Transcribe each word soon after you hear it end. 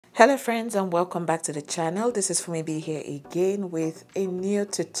Hello friends, and welcome back to the channel. This is Funmibi here again with a new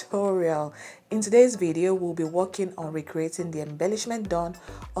tutorial. In today's video, we'll be working on recreating the embellishment done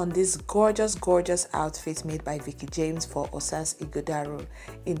on this gorgeous outfit made by Vicky James for Osas Ighodaro.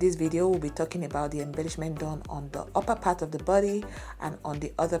 In this video, we'll be talking about the embellishment done on the upper part of the body and on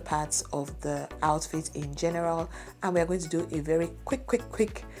the other parts of the outfit in general, and we're going to do a very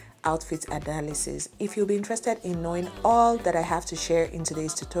quick outfit analysis. If you'll be interested in knowing all that I have to share in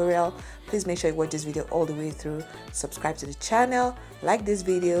today's tutorial, please make sure you watch this video all the way through, subscribe to the channel, like this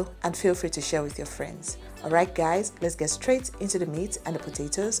video, and feel free to share with your friends. Alright guys, let's get straight into the meat and the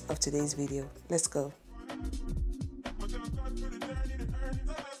potatoes of today's video. Let's go.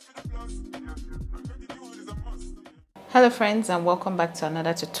 Hello friends, and welcome back to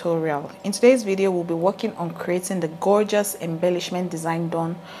another tutorial. In today's video, we'll be working on creating the gorgeous embellishment design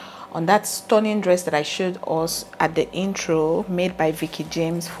done on that stunning dress that I showed us at the intro, made by Vicky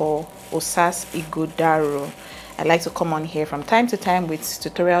James for Osas Ighodaro. I like to come on here from time to time with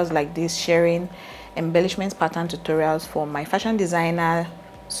tutorials like this, sharing embellishment pattern tutorials for my fashion designer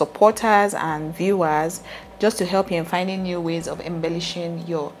supporters and viewers, just to help you in finding new ways of embellishing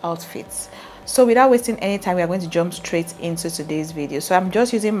your outfits. So without wasting any time, we are going to jump straight into today's video. So I'm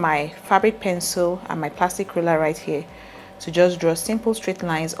just using my fabric pencil and my plastic ruler right here to just draw simple straight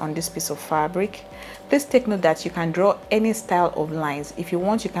lines on this piece of fabric. Please take note that you can draw any style of lines. If you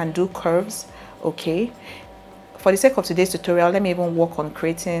want, you can do curves, okay? For the sake of today's tutorial, let me even work on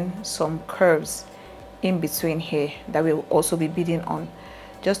creating some curves in between here that we'll also be beading on,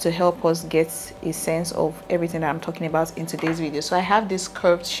 just to help us get a sense of everything that I'm talking about in today's video. So I have these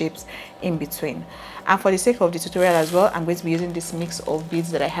curved shapes in between, and for the sake of the tutorial as well, I'm going to be using this mix of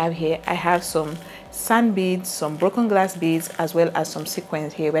beads that I have here. I have some sand beads, some broken glass beads, as well as some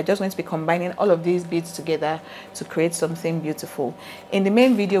sequins here. We're just going to be combining all of these beads together to create something beautiful. In the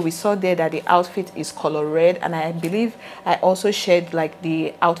main video, we saw there that the outfit is color red, and I believe I also shared like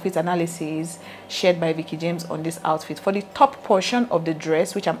the outfit analysis shared by Vicky James on this outfit. For the top portion of the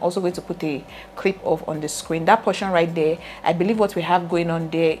dress, which I'm also going to put a clip of on the screen, that portion right there, I believe what we have going on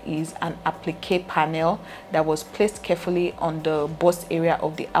there is an applique panel that was placed carefully on the bust area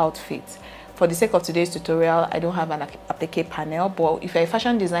of the outfit. For the sake of today's tutorial, I don't have an applique panel, but if you're a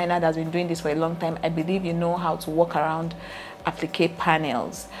fashion designer that's been doing this for a long time, I believe you know how to work around applique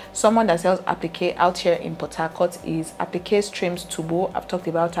panels. Someone that sells applique out here in Port Harcourt is Appliqués Trims Tubo. I've talked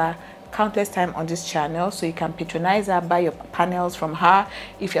about her countless times on this channel, so you can patronize her, buy your panels from her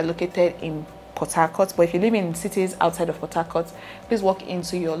if you're located in Port Harcourt. But if you live in cities outside of Port Harcourt, please walk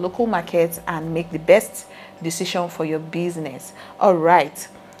into your local market and make the best decision for your business. All right,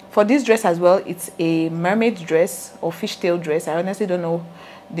 for this dress as well, it's a mermaid dress or fishtail dress. I honestly don't know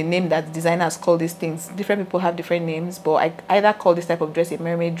the name that designers call these things. Different people have different names, but I either call this type of dress a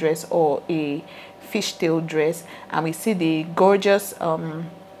mermaid dress or a fishtail dress. And we see the gorgeous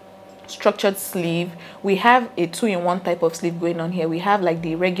structured sleeve. We have a two-in-one type of sleeve going on here. We have like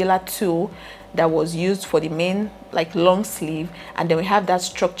the regular two that was used for the main like long sleeve, and then we have that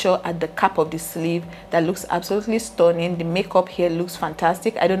structure at the cap of the sleeve that looks absolutely stunning. The makeup here looks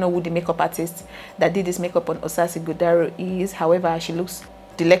fantastic. I don't know who the makeup artist that did this makeup on Osas Ighodaro is, however she looks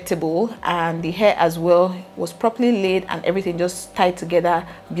delectable, and the hair as well was properly laid and everything just tied together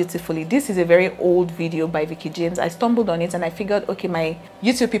beautifully. This is a very old video by Vicky James. I stumbled on it and I figured, okay, my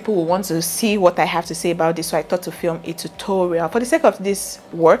YouTube people will want to see what I have to say about this, so I thought to film a tutorial. For the sake of this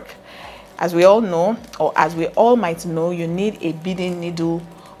work, as we all know, or as we all might know, you need a beading needle,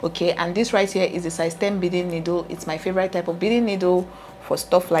 okay? And this right here is a size 10 beading needle. It's my favorite type of beading needle for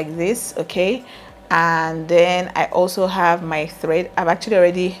stuff like this, okay? And then I also have my thread. I've actually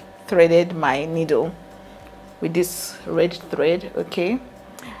already threaded my needle with this red thread, okay?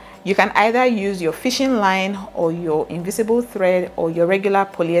 You can either use your fishing line or your invisible thread or your regular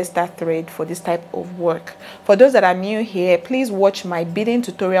polyester thread for this type of work. For those that are new here, please watch my beading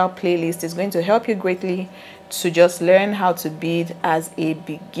tutorial playlist. It's going to help you greatly to just learn how to bead as a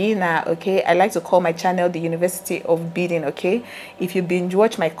beginner, okay? I like to call my channel the University of Beading, okay? If you binge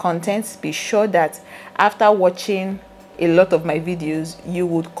watch my content, be sure that after watching a lot of my videos, you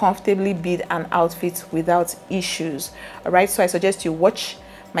would comfortably bead an outfit without issues. All right, so I suggest you watch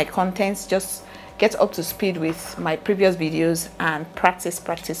my contents, just get up to speed with my previous videos and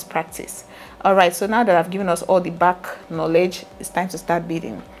practice. All right, so now that I've given us all the back knowledge, it's time to start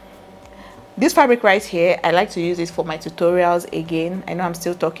beading. This fabric right here, I like to use it for my tutorials again. I know I'm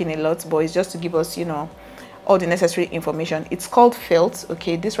still talking a lot, but it's just to give us, you know, all the necessary information. It's called felt,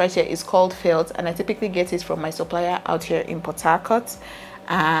 okay? This right here is called felt, and I typically get it from my supplier out here in Port Harcourt.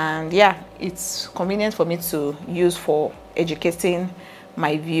 And yeah, it's convenient for me to use for educating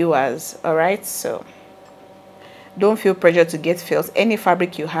my viewers. All right, so don't feel pressure to get felt. Any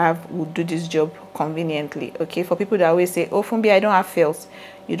fabric you have will do this job conveniently. Okay, for people that always say, oh Funbi, I don't have felt,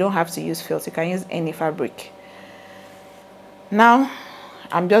 you don't have to use felt, you can use any fabric. Now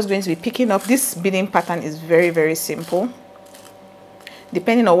I'm just going to be picking up. This beading pattern is very simple.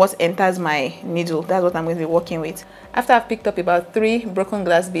 Depending on what enters my needle, that's what I'm going to be working with. After I've picked up about 3 broken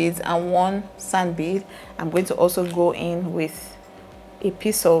glass beads and 1 sand bead, I'm going to also go in with a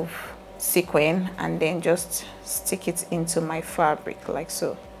piece of sequin and then just stick it into my fabric like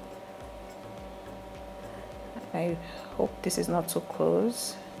so. I hope this is not too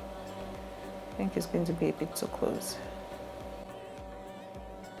close. I think it's going to be a bit too close.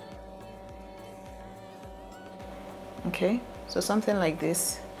 Okay, so something like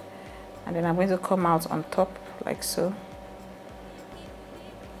this, and then I'm going to come out on top like so.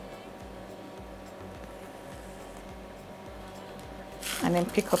 And then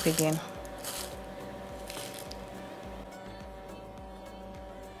pick up again.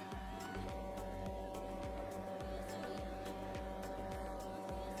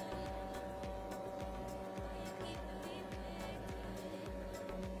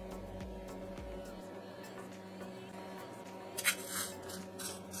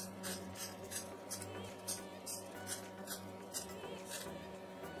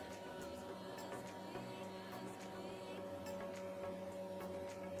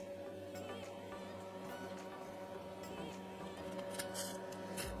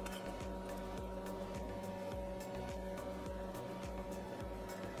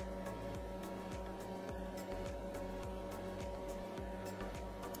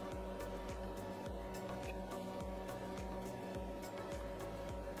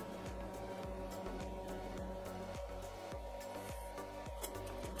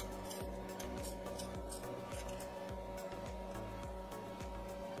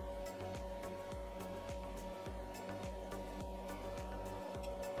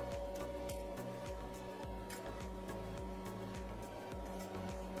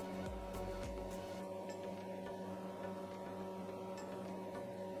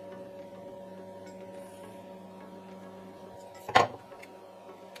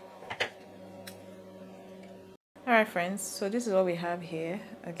 Alright friends, so this is what we have here.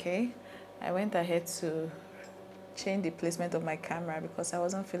 Okay, I went ahead to change the placement of my camera because I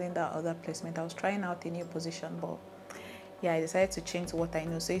wasn't feeling that other placement. I was trying out a new position, but yeah, I decided to change to what I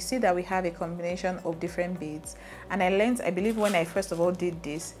know. So you see that we have a combination of different beads, and I learned, I believe when I first of all did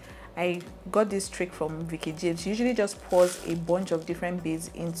this, I got this trick from Vicky James. She usually just pours a bunch of different beads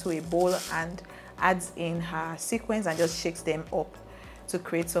into a bowl and adds in her sequins and just shakes them up to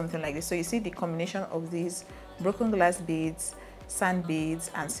create something like this. So you see the combination of these broken glass beads, sand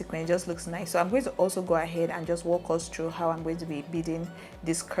beads and sequin just looks nice. So I'm going to also go ahead and just walk us through how I'm going to be beading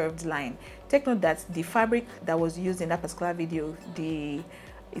this curved line. Take note that the fabric that was used in that particular video,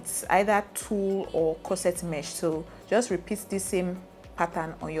 it's either tulle or corset mesh, so just repeat this same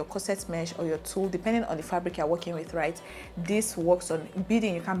pattern on your corset mesh or your tulle depending on the fabric you're working with, right? This works on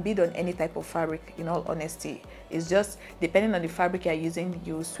beading. You can bead on any type of fabric, in all honesty. It's just depending on the fabric you're using,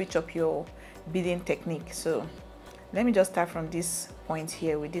 you switch up your beading technique. So let me just start from this point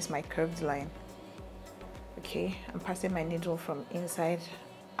here with this my curved line. Okay, I'm passing my needle from inside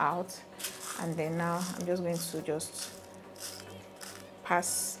out, and then now I'm just going to just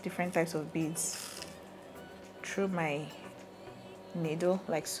pass different types of beads through my needle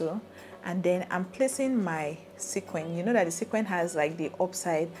like so, and then I'm placing my sequin. You know that the sequin has like the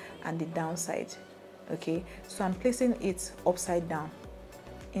upside and the downside. Okay, so I'm placing it upside down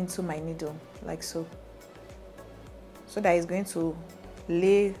into my needle like so, so that it's going to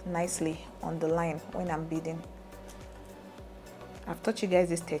lay nicely on the line when I'm beading. I've taught you guys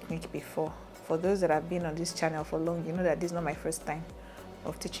this technique before. For those that have been on this channel for long, you know that this is not my first time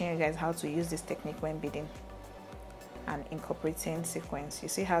of teaching you guys how to use this technique when beading and incorporating sequins. You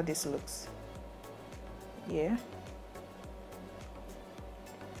see how this looks? Yeah.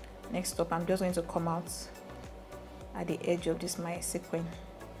 Next up, I'm just going to come out at the edge of this my sequin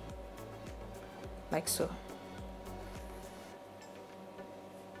like so.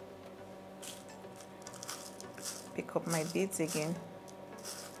 Pick up my beads again.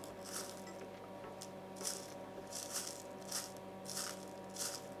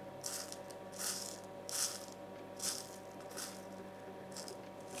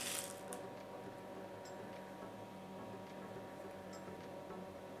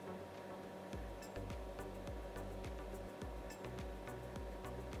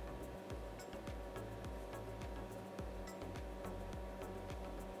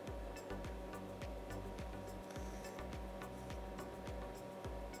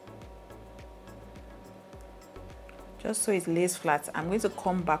 just so it lays flat. I'm going to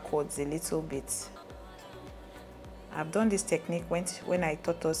come backwards a little bit. I've done this technique when I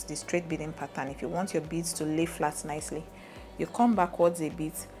taught us the straight beading pattern. If you want your beads to lay flat nicely, you come backwards a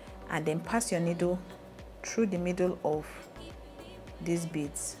bit and then pass your needle through the middle of these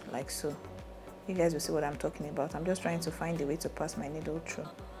beads like so. You guys will see what I'm talking about. I'm just trying to find a way to pass my needle through.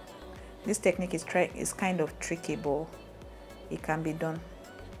 This technique is kind of tricky, but it can be done.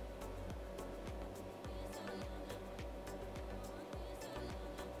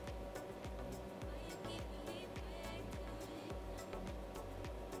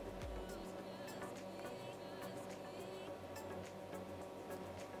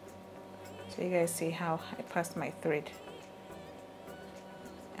 So you guys see how I passed my thread,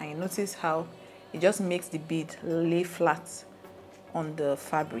 and you notice how it just makes the bead lay flat on the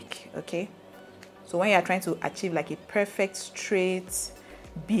fabric. Okay, so when you are trying to achieve like a perfect straight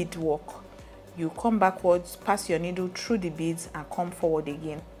bead work, you come backwards, pass your needle through the beads and come forward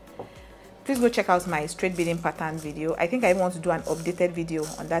again. Please go check out my straight beading pattern video. I think I want to do an updated video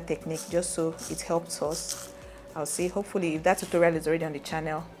on that technique just so it helps us. I'll see, hopefully if that tutorial is already on the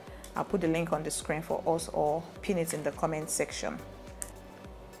channel, I'll put the link on the screen for us or pin it in the comment section.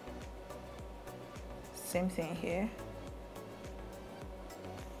 Same thing here.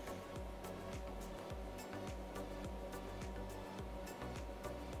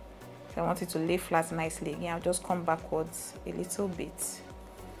 If I want it to lay flat nicely again, I'll just come backwards a little bit,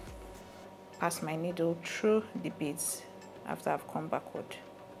 pass my needle through the beads after I've come backward,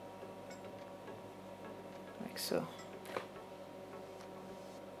 like so.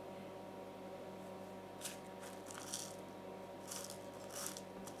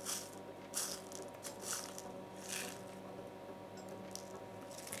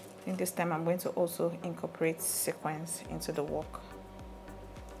 I think this time I'm going to also incorporate sequins into the work.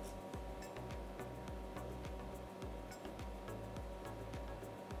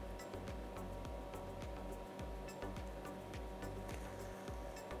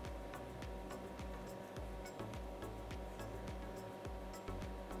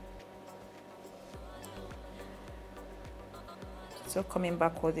 So coming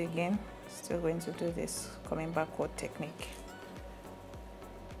backward again, still going to do this coming backward technique.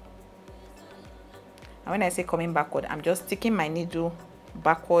 And when I say coming backward, I'm just sticking my needle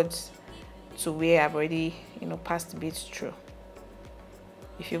backwards to where I've already, passed the beads through.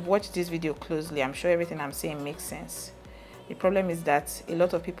 If you've watched this video closely, I'm sure everything I'm saying makes sense. The problem is that a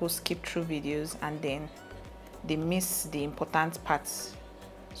lot of people skip through videos and then they miss the important parts.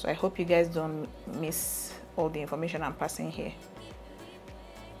 So I hope you guys don't miss all the information I'm passing here.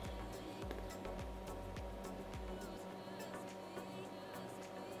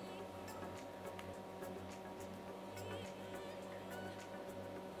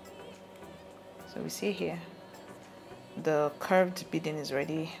 So we see here, the curved beading is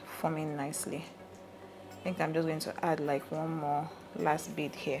already forming nicely. I think I'm just going to add like one more last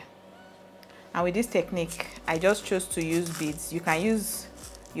bead here. And with this technique, I just chose to use beads. You can use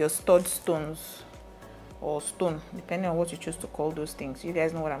your stud stones or stone, depending on what you choose to call those things. You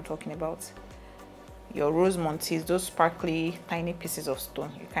guys know what I'm talking about. Your rose montes, those sparkly tiny pieces of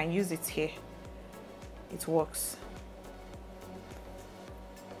stone. You can use it here. It works.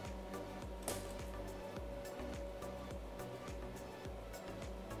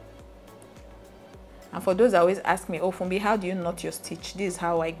 And for those that always ask me, oh Funmi, how do you knot your stitch? This is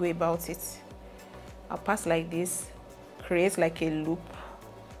how I go about it. I'll pass like this, create like a loop,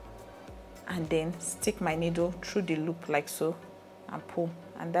 and then stick my needle through the loop like so and pull,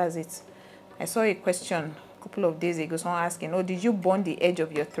 and that's it. I saw a question a couple of days ago, someone asking, oh, did you bond the edge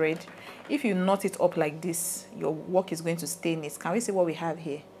of your thread? If you knot it up like this, your work is going to stay neat. Can we see what we have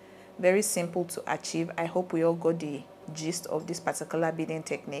here? Very simple to achieve. I hope we all got the gist of this particular beading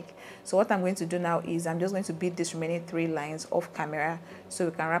technique. So what I'm going to do now is I'm just going to bead this remaining 3 lines off camera so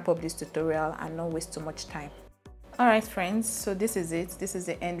we can wrap up this tutorial and not waste too much time. Alright friends, so this is it. This is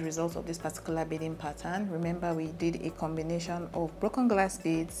the end result of this particular beading pattern. Remember, we did a combination of broken glass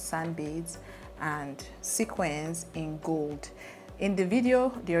beads, sand beads, and sequins in gold. In the video,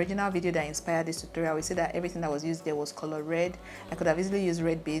 the original video that inspired this tutorial, we said that everything that was used there was color red. I could have easily used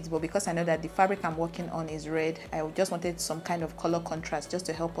red beads, but because I know that the fabric I'm working on is red, I just wanted some kind of color contrast just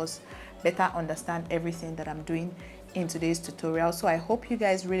to help us better understand everything that I'm doing in today's tutorial. So I hope you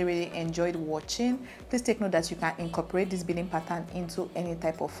guys really enjoyed watching. Please take note that you can incorporate this beading pattern into any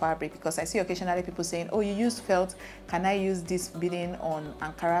type of fabric, because I see occasionally people saying, oh, you use felt, can I use this beading on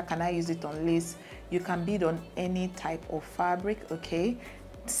Ankara, can I use it on lace? You can bead on any type of fabric, okay?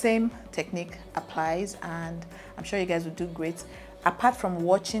 Same technique applies, and I'm sure you guys will do great. apart from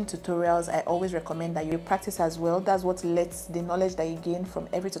watching tutorials, I always recommend that you practice as well. That's what lets the knowledge that you gain from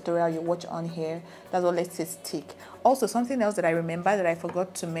every tutorial you watch on here, that's what lets it stick. Also, something else that I remember that I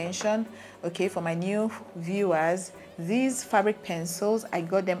forgot to mention, okay, for my new viewers, these fabric pencils, I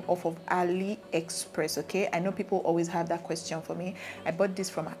got them off of AliExpress. Okay, I know people always have that question for me. I bought this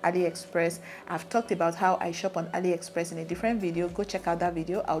from AliExpress. I've talked about how I shop on AliExpress in a different video. Go check out that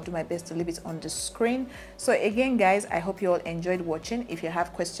video. I'll do my best to leave it on the screen. So again, guys, I hope you all enjoyed watching. If you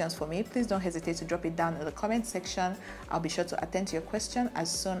have questions for me, please don't hesitate to drop it down in the comment section. I'll be sure to attend to your question as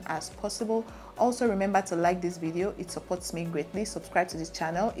soon as possible. Also, remember to like this video. It supports me greatly. Subscribe to this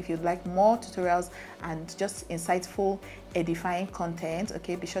channel if you'd like more tutorials and just insightful, edifying content.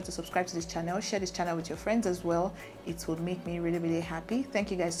 Okay, be sure to subscribe to this channel. Share this channel with your friends as well. It would make me really, really happy.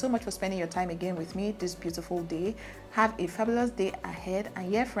 Thank you guys so much for spending your time again with me this beautiful day. Have a fabulous day ahead.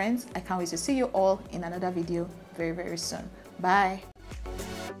 And yeah, friends, I can't wait to see you all in another video very, very soon. Bye.